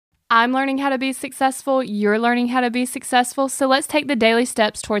I'm learning how to be successful. You're learning how to be successful. So let's take the daily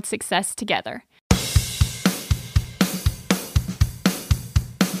steps towards success together.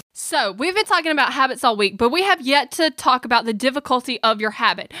 So we've been talking about habits all week, but we have yet to talk about the difficulty of your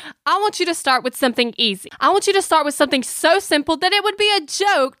habit. I want you to start with something easy. I want you to start with something so simple that it would be a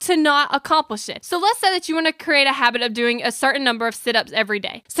joke to not accomplish it. So let's say that you want to create a habit of doing a certain number of sit-ups every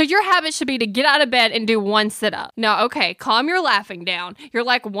day. So your habit should be to get out of bed and do one sit-up. Now, okay, calm your laughing down. You're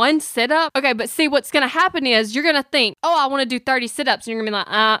like, one sit-up? Okay, but see, what's going to happen is you're going to think, oh, I want to do 30 sit-ups. And you're going to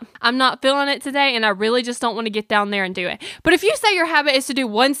be like, I'm not feeling it today, and I really just don't want to get down there and do it. But if you say your habit is to do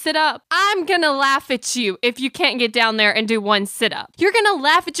one sit-up, I'm gonna laugh at you if you can't get down there and do one sit-up. You're gonna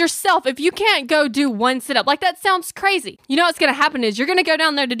laugh at yourself if you can't go do one sit-up. Like, that sounds crazy. You know what's gonna happen is you're gonna go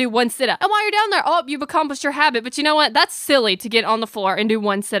down there to do one sit-up. And while you're down there, oh, you've accomplished your habit. But you know what? That's silly to get on the floor and do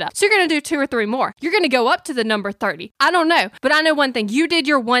one sit-up. So you're gonna do 2 or 3 more. You're gonna go up to the number 30. I don't know, but I know one thing. You did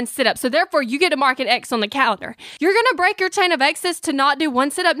your one sit-up. So therefore, you get to mark an X on the calendar. You're gonna break your chain of X's to not do one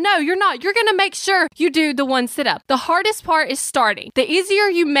sit-up? No, you're not. You're gonna make sure you do the one sit-up. The hardest part is starting. The easier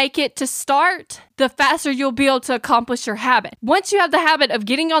you make it to start, the faster you'll be able to accomplish your habit. Once you have the habit of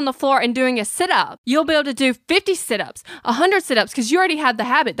getting on the floor and doing a sit-up, you'll be able to do 50 sit-ups, 100 sit-ups, because you already have the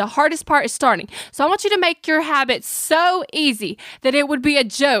habit. The hardest part is starting. So I want you to make your habit so easy that it would be a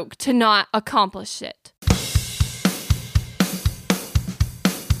joke to not accomplish it.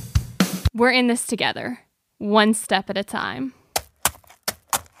 We're in this together, one step at a time.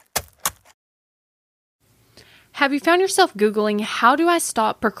 Have you found yourself Googling, how do I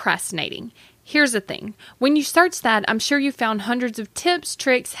stop procrastinating? Here's the thing. When you search that, I'm sure you found hundreds of tips,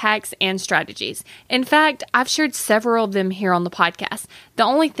 tricks, hacks, and strategies. In fact, I've shared several of them here on the podcast. The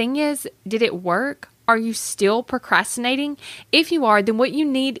only thing is, did it work? Are you still procrastinating? If you are, then what you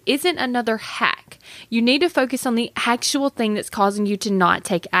need isn't another hack. You need to focus on the actual thing that's causing you to not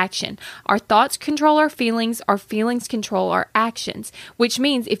take action. Our thoughts control our feelings control our actions, which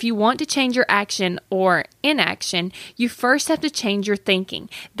means if you want to change your action or inaction, you first have to change your thinking.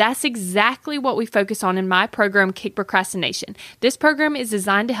 That's exactly what we focus on in my program, Kick Procrastination. This program is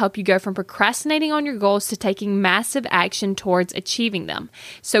designed to help you go from procrastinating on your goals to taking massive action towards achieving them.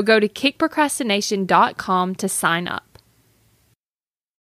 So go to kickprocrastination.com to sign up.